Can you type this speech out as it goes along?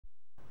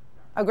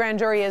A grand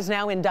jury has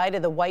now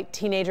indicted the white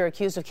teenager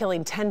accused of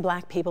killing 10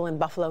 black people in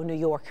Buffalo, New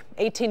York.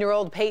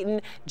 18-year-old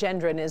Peyton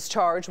Gendron is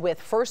charged with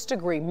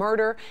first-degree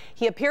murder.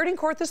 He appeared in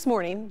court this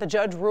morning. The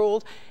judge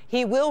ruled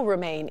he will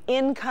remain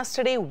in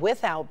custody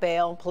without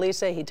bail. Police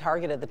say he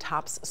targeted the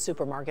Tops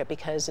supermarket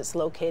because it's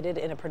located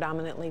in a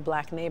predominantly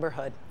black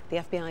neighborhood. The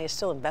FBI is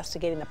still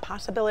investigating the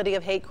possibility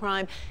of hate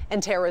crime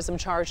and terrorism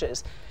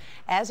charges.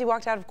 As he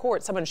walked out of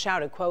court, someone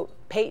shouted, quote,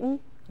 "Peyton,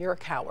 you're a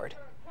coward."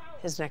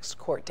 His next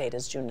court date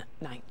is June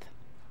 9th.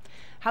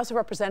 House of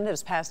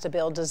Representatives passed a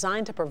bill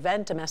designed to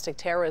prevent domestic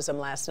terrorism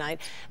last night.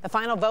 The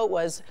final vote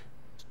was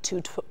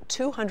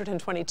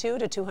 222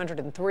 to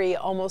 203,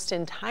 almost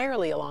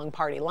entirely along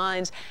party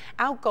lines.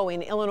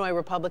 Outgoing Illinois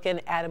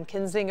Republican Adam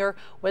Kinzinger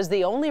was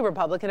the only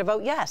Republican to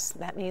vote yes.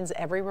 That means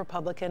every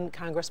Republican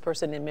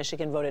congressperson in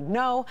Michigan voted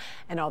no,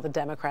 and all the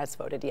Democrats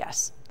voted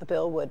yes. The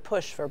bill would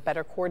push for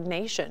better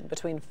coordination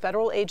between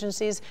federal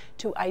agencies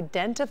to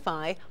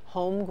identify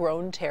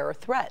homegrown terror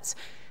threats.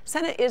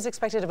 Senate is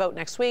expected to vote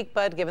next week,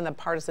 but given the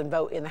partisan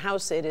vote in the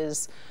House, it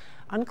is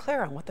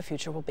unclear on what the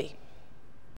future will be.